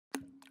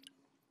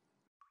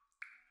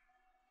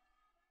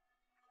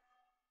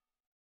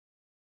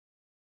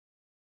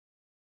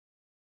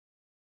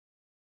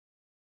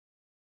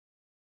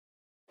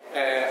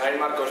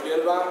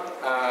Bielba,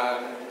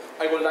 and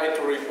I would like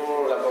to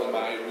report about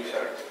my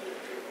research.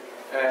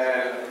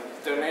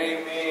 The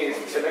name is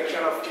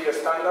Selection of Key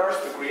Standards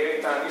to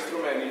Create an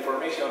Instrument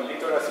Information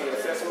Literacy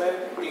Assessment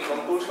in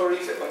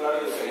Compulsory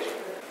Secondary Education.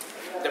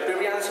 The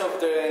prevalence of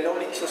the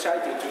knowledge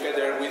society,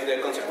 together with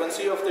the consequence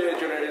of the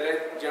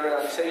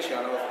generalization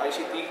of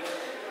ICT,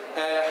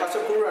 has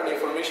occurred an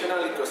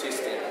informational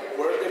ecosystem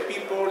where the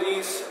people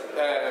is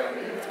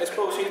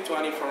exposed to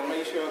an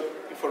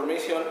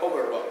information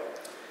overload.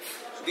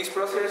 This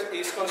process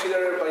is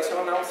considered by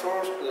some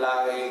authors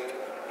like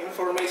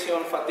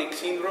information fatigue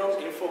syndrome,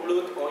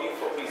 infoblood, or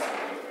infobism.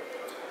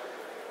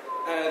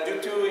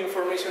 Due to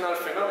informational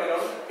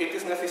phenomenon, it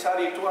is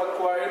necessary to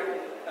acquire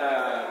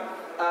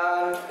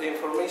and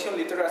information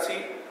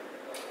literacy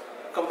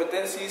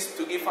competencies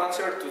to give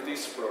answer to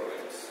these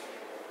problems.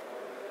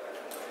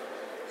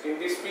 In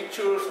these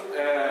pictures,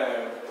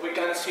 we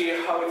can see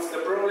how it's the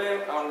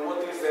problem and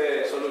what is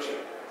the solution.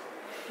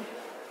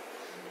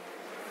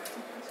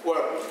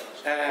 Well,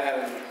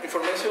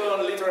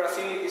 information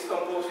literacy is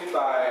composed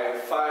by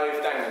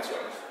 5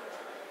 dimensions.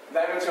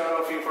 Dimension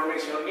of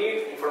information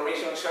need,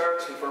 information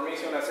search,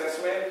 information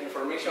assessment,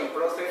 information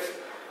process,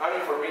 and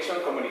information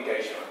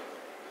communication.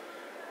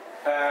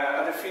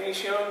 A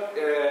definition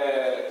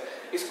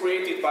is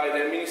created by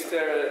the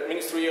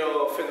Ministry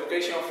of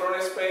Education from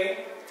Spain,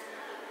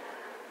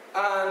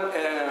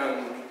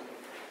 and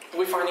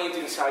we find it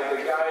inside the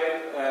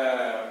guide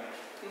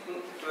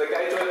to the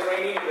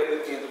training in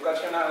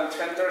educational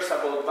centers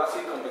about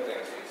basic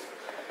competencies.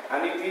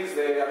 And it is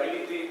the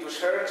ability to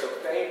search,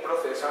 obtain,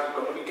 process, and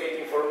communicate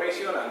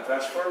information and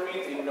transform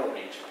it in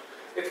knowledge.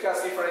 It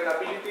has different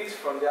abilities,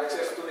 from the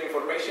access to the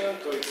information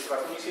to its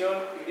transmission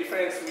in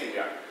different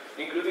media,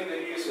 including the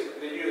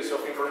use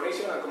of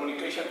information and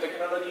communication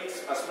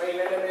technologies as main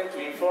element to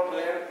inform,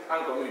 learn,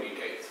 and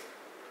communicate.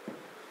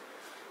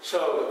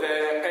 So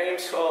the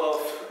aims of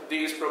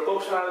this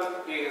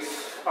proposal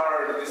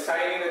are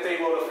designing a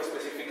table of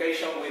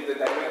specification with the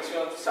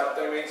dimensions,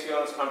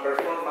 subdimensions, and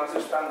performance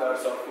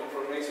standards of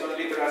information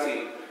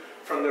literacy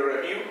from the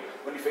review,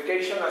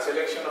 modification, and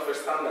selection of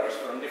standards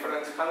from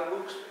different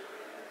handbooks.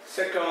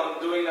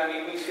 Second, doing an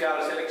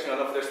initial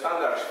selection of the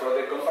standards for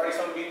the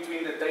comparison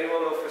between the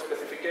table of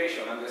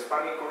specification and the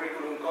Spanish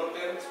curriculum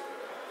content.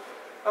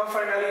 And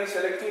finally,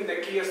 selecting the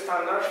key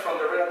standards from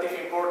the relative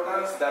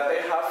importance that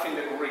they have in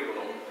the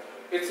curriculum,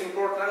 its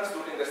importance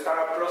during the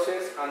startup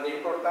process, and the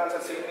importance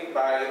assigned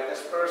by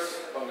experts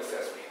on the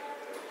assessment.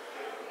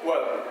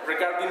 Well,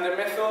 regarding the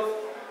method,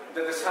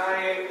 the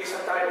design is a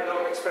type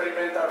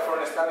non-experimental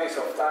for studies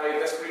of type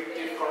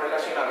descriptive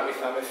correlational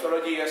with a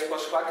methodology ex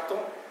post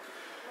facto,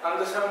 and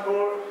the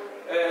sample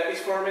is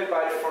formed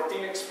by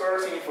 14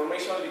 experts in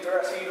information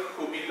literacy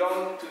who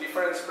belong to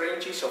different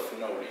branches of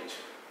knowledge.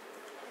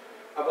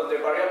 About the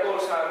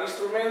variables and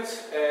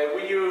instruments,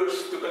 we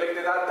use to collect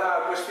the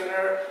data a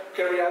questionnaire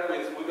carried out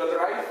with Google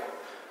Drive,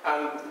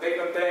 and they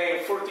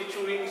contain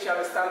 42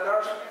 initial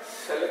standards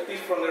selected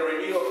from the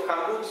review of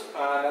handbooks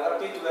and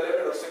adapted to the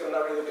level of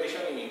secondary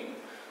education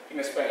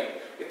in Spain.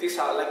 It is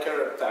a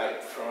Likert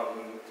type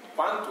from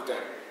 1 to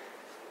 10.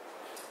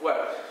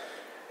 Well,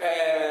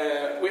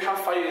 we have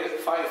five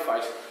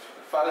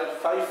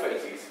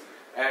phases.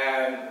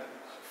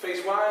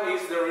 Phase 1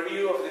 is the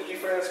review of the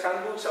different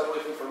handbooks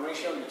about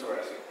information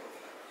literacy.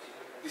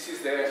 This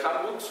is the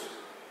handbooks.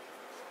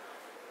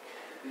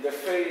 The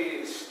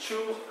phase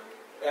 2,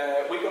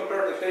 we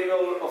compare the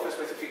table of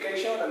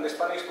specification and the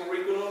Spanish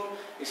curriculum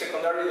in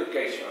secondary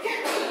education.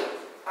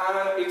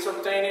 And it's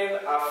obtaining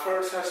a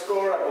first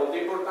score about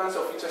the importance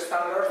of each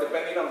standard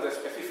depending on the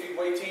specific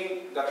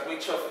weighting that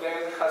each of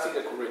them has in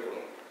the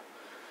curriculum.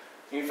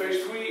 In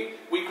phase 3,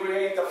 we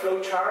create a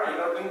flowchart in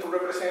order to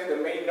represent the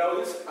main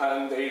nodes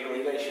and their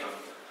relation.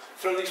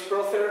 Through this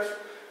process,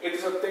 it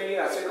is obtaining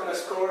a second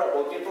score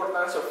about the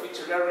importance of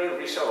each learning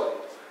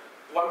result.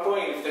 1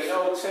 point if the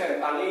node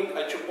sent a link,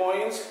 and 2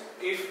 points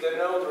if the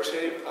node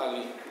received a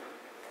link.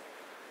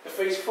 The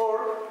phase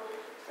 4,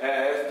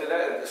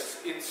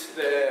 it's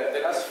the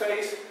last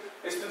phase,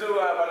 is to do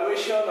an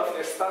evaluation of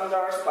the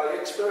standards by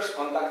experts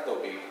on that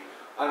topic.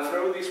 And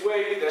through this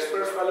way, the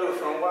experts value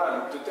from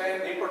 1 to 10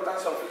 the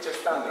importance of each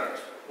standard,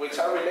 which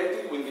are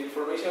related with the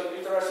information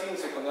literacy in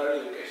secondary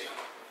education.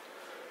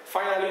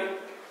 Finally,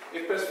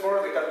 it pays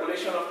for the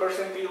calculation of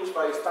percentiles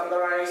by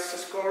standardized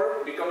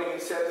score, becoming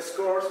set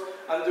scores,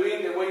 and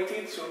doing the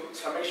weighted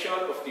summation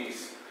of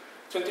these.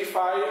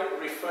 25%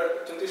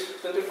 refers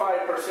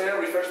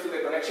to the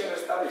connection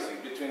established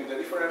between the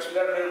different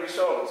learning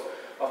results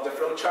of the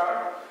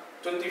flowchart.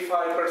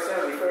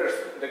 25% refers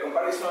to the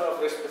comparison of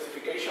the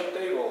specification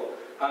table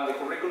and the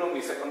curriculum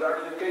in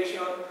secondary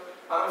education,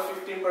 and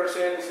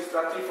 15% is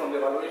extracted from the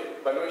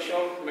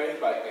evaluation made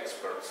by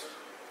experts.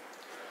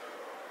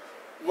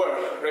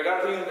 Well,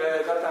 regarding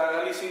the data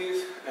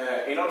analysis,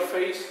 in all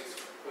phases,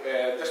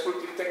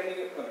 descriptive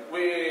technique,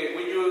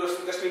 we use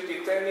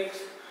descriptive techniques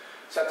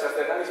such as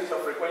the analysis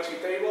of frequency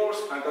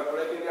tables and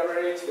calculating the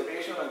average,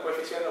 deviation, and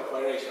coefficient of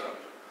variation.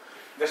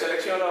 The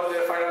selection of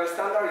the final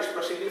standard is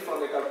proceeded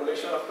from the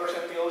calculation of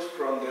percentiles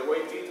from the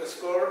weighted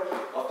score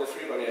of the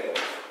three variables.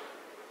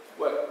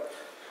 Well,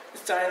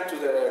 it's time to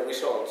the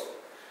results.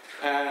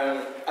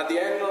 At the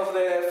end of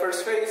the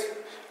first phase,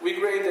 we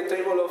create a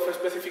table of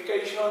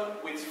specification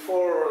with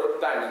 4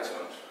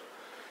 dimensions.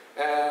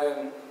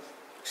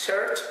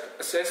 Search,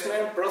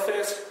 assessment,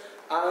 process,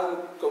 and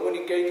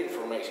communicate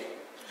information.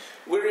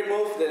 We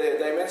remove the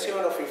dimension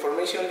of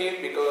information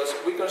need because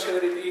we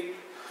consider it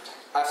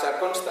as a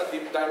constant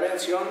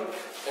dimension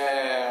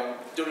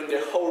during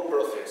the whole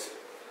process.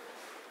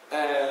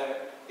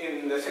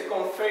 In the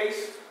second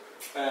phase,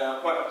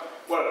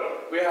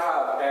 we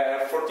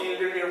have 14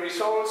 learning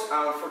results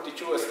and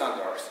 42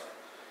 standards.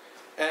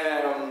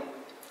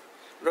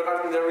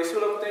 Regarding the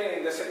result obtained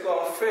in the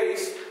second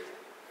phase,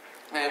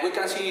 we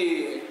can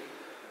see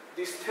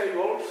these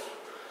tables.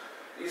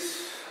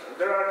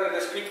 There are the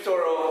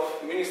descriptor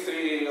of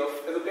Ministry of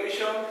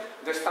Education,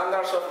 the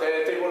standards of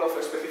the table of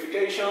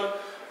specification,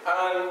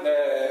 and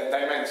the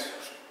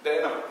dimensions. The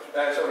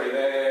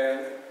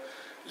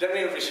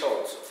learning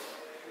results.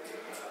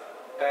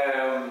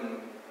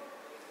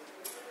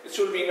 It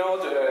should be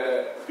noted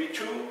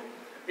B2,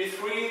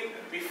 B3,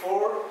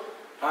 B4,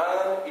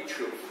 and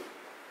E2.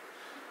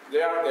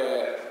 They are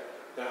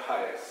the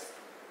highest.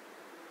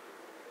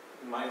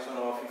 Dimension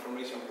of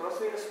information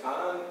process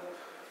and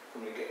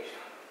communication.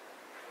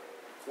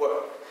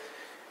 Well,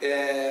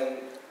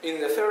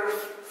 in the third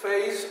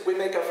phase, we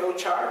make a flow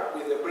chart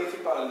with the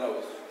principal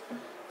nodes.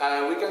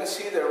 And we can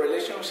see the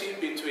relationship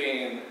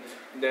between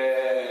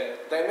the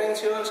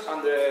dimensions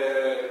and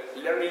the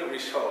learning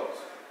results.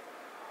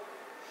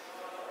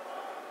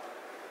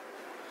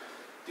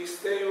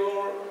 This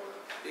table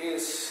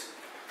is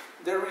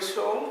the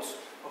results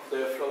of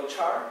the flow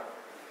chart.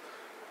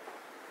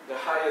 The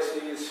highest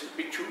is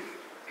B2.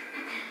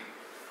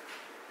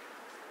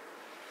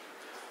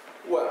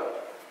 Well,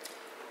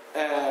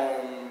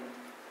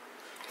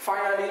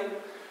 finally,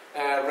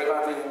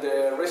 regarding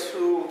the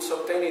results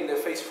obtained in the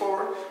phase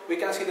 4, we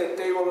can see the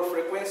table of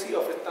frequency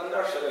of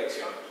standard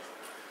selection.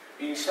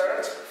 In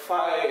search,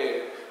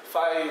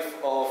 5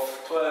 of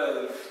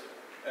 12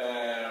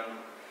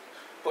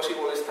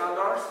 possible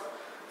standards,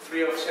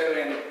 3 of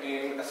 7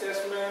 in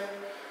assessment,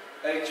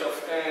 8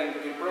 of 10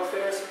 in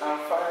process, and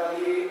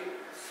finally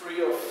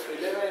 3 of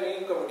 11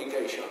 in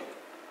communication.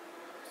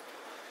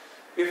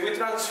 If we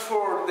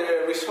transfer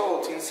the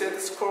results in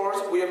set scores,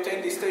 we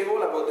obtain this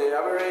table about the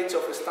average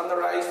of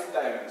standardized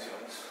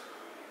dimensions.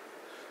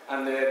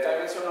 And the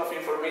dimension of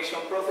information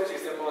process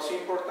is the most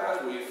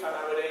important, with an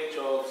average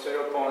of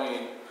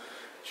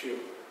 0.2.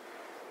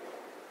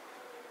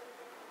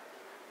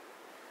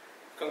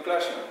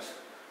 Conclusions.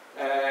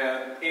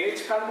 In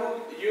each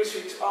handbook, use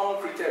its own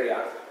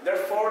criteria.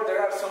 Therefore, there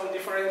are some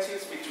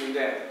differences between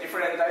them.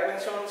 Different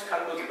dimensions,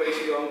 handbook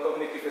based on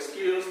cognitive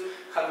skills,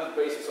 handbook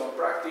based on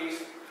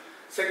practice.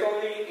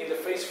 Secondly, in the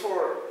phase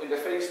 4, in the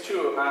phase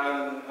 2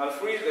 and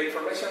 3, the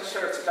information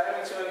search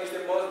dimension is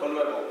the most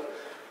valuable.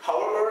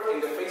 However, in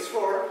the phase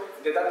 4,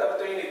 the data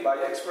obtained by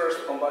experts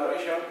on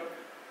valuation,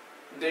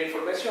 the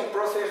information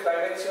process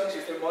dimensions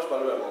is the most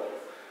valuable.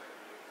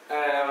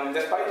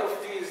 Despite of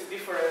these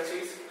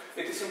differences,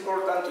 it is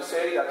important to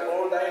say that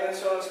all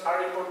dimensions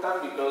are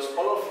important because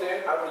all of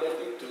them are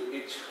related to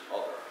each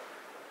other.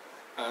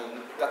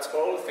 And that's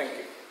all. Thank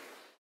you.